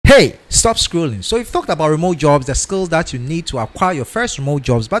Hey, stop scrolling. So we've talked about remote jobs, the skills that you need to acquire your first remote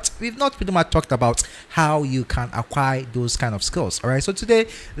jobs, but we've not pretty much talked about how you can acquire those kind of skills. All right. So today,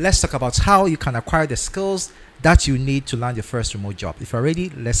 let's talk about how you can acquire the skills that you need to land your first remote job. If you're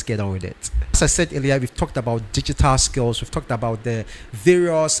ready, let's get on with it. As I said earlier, we've talked about digital skills. We've talked about the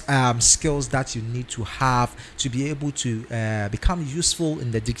various skills that you need to have to be able to become useful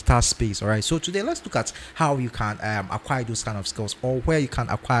in the digital space. All right. So today, let's look at how you can acquire those kind of skills, or where you can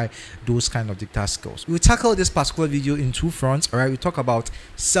acquire those kind of digital skills. We tackle this particular video in two fronts. All right. We talk about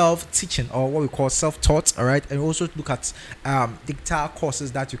self-teaching, or what we call self-taught. All right. And we also look at digital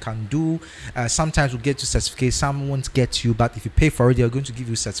courses that you can do. Sometimes we get to certificate. Some won't get you, but if you pay for it, they're going to give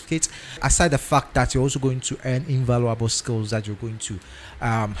you certificates. Aside the fact that you're also going to earn invaluable skills that you're going to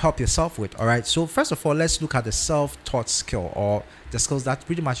help yourself with. All right. So first of all, let's look at the self-taught skill, or the skills that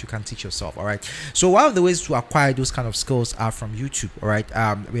pretty much you can teach yourself. All right. So one of the ways to acquire those kind of skills are from YouTube. All right.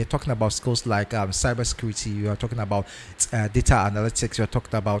 We're talking about skills like cybersecurity. We are talking about data analytics. We're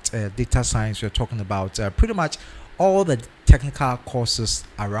talking about data science. We're talking about pretty much all the technical courses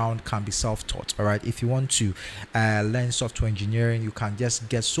around can be self-taught. All right. If you want to learn software engineering, you can just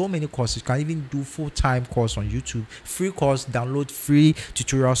get so many courses. You can even do full-time course on YouTube, free course, download free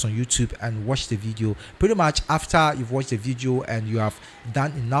tutorials on YouTube and watch the video. Pretty much after you've watched the video and you have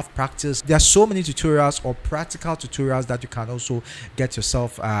done enough practice, there are so many tutorials or practical tutorials that you can also get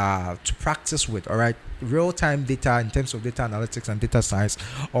yourself to practice with. All right. Real-time data in terms of data analytics and data science,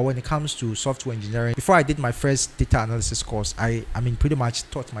 or when it comes to software engineering. Before I did my first data analysis course, I mean pretty much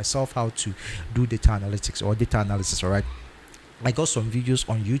taught myself how to do data analytics or data analysis. All right. I got some videos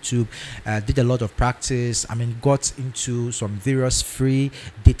on YouTube, did a lot of practice. I mean, got into some various free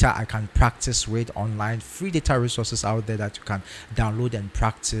data I can practice with online, free data resources out there that you can download and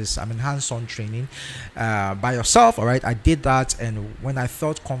practice. I mean, hands-on training by yourself. All right. I did that. And when I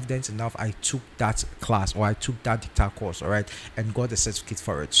felt confident enough, I took that class, or I took that data course. All right. And got the certificate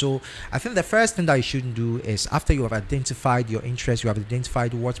for it. So I think the first thing that you shouldn't do is, after you have identified your interest, you have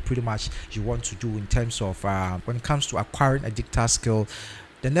identified what pretty much you want to do in terms of when it comes to acquiring a digital skill,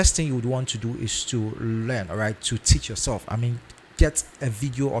 the next thing you would want to do is to learn. All right. To teach yourself. I mean, get a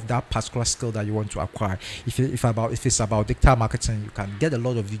video of that particular skill that you want to acquire. If it's about digital marketing, you can get a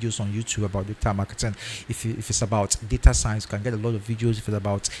lot of videos on YouTube about digital marketing. If it's about data science, you can get a lot of videos. If it's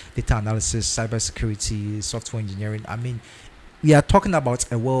about data analysis, cybersecurity, software engineering, I mean, we are talking about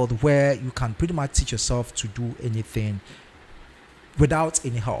a world where you can pretty much teach yourself to do anything without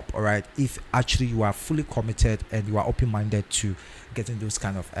any help. All right. If actually you are fully committed and you are open-minded to getting those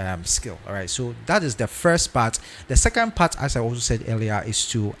kind of skill. All right. So that is the first part. The second part, as I also said earlier, is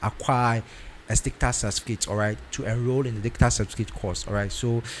to acquire a digital certificate. All right. To enroll in the digital certificate course. All right.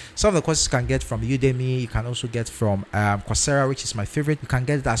 So some of the courses you can get from Udemy. You can also get from Coursera, which is my favorite. You can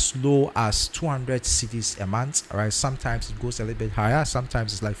get it as low as 200 cedis a month. All right. Sometimes it goes a little bit higher.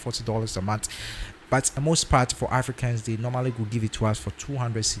 Sometimes it's like $40 a month. But the most part for Africans, they normally will give it to us for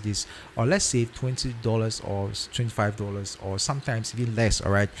 200 cedis, or let's say $20 or $25, or sometimes even less.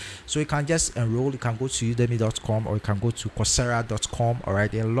 All right. So you can just enroll. You can go to udemy.com, or you can go to coursera.com. All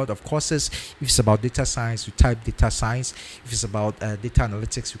right. There are a lot of courses. If it's about data science, you type data science. If it's about data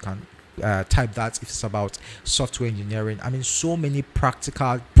analytics, you can type that. If it's about software engineering, I mean, so many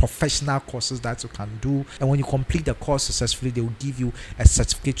practical professional courses that you can do, and when you complete the course successfully, they will give you a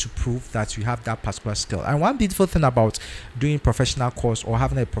certificate to prove that you have that particular skill. And one beautiful thing about doing professional course or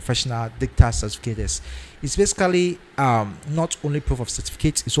having a professional data certificate is it's basically not only proof of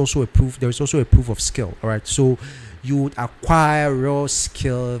certificate, it's also a proof. There is also a proof of skill. All right. So you would acquire real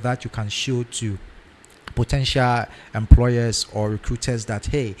skill that you can show to potential employers or recruiters that,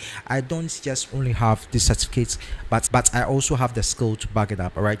 hey, I don't just only have the certificates, but I also have the skill to back it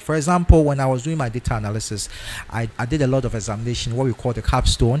up. All right. For example, when I was doing my data analysis, I did a lot of examination, what we call the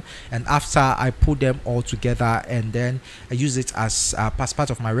capstone, and after I put them all together and then I use it as part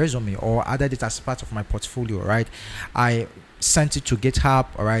of my resume, or added it as part of my portfolio. Right. I sent it to GitHub.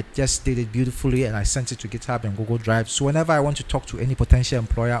 All right. Just did it beautifully, and I sent it to GitHub and Google Drive. So whenever I want to talk to any potential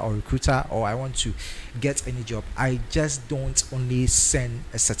employer or recruiter, or I want to get any job, I just don't only send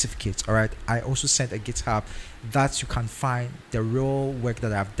a certificate. All right. I also send a GitHub that you can find the real work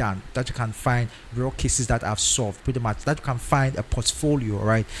that I've done, that you can find real cases that I've solved, pretty much, that you can find a portfolio. All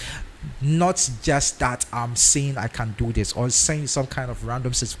right. not just that I'm saying I can do this or saying some kind of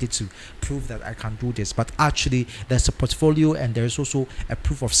random certificate to prove that I can do this, but actually there's a portfolio and there's also a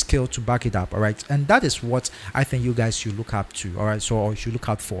proof of skill to back it up. All right, and that is what I think you guys should look up to. All right, so or should look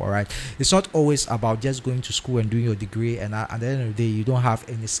out for. All right, it's not always about just going to school and doing your degree and at the end of the day you don't have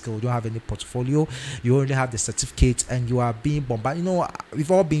any skill, you don't have any portfolio, you only have the certificate and you are being bombarded. You know,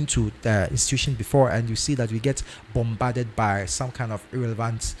 we've all been to the institution before and you see that we get bombarded by some kind of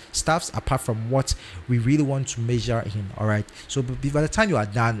irrelevant stuffs apart from what we really want to measure in. All right, so by the time you are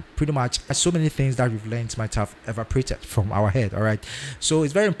done, pretty much so many things that we've learned might have evaporated from our head. All right, so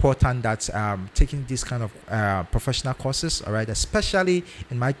it's very important that taking these kind of professional courses, all right, especially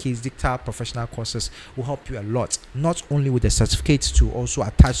in my case dicta professional courses, will help you a lot, not only with the certificates to also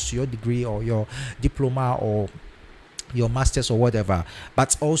attach to your degree or your diploma or your masters or whatever,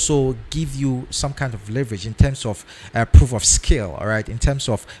 but also give you some kind of leverage in terms of proof of skill. All right, in terms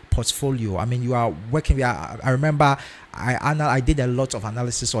of portfolio. I mean, you are working. I remember I did a lot of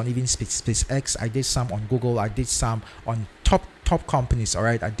analysis on even SpaceX. I did some on Google. I did some on top companies. All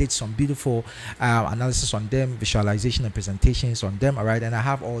right, I did some beautiful analysis on them, visualization and presentations on them. All right, and I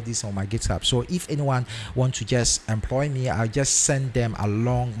have all this on my GitHub. So if anyone want to just employ me, I'll just send them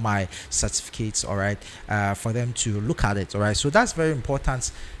along my certificates. All right, for them to look at it. All right, so that's very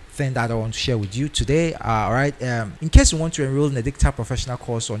important thing that I want to share with you today. All right, in case you want to enroll in a dicta professional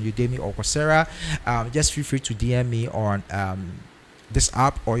course on Udemy or Coursera, just feel free to DM me on this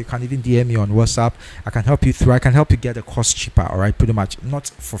app, or you can even DM me on WhatsApp. I can help you through. I can help you get the course cheaper. All right, pretty much not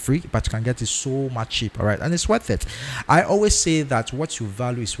for free, but you can get it so much cheap. All right, and it's worth it. I always say that what you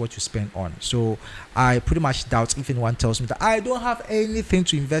value is what you spend on. So I pretty much doubt if anyone tells me that I don't have anything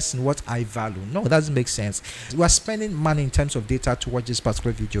to invest in what I value. No, it doesn't make sense. You are spending money in terms of data to watch this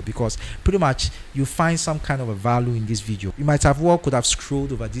particular video because pretty much you find some kind of a value in this video. You might have could have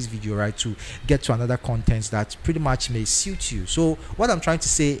scrolled over this video, right, to get to another content that pretty much may suit you. So what I'm trying to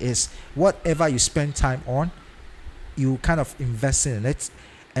say is whatever you spend time on, you kind of invest in it,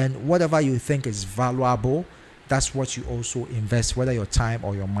 and whatever you think is valuable, that's what you also invest, whether your time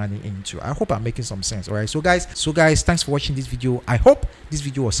or your money into. I hope I'm making some sense. All right, so guys, thanks for watching this video. I hope this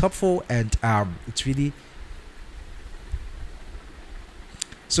video was helpful, and it's really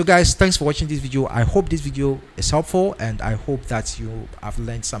so guys, thanks for watching this video. I hope this video is helpful, and I hope that you have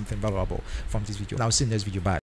learned something valuable from this video. And I'll see you in the next video. Bye.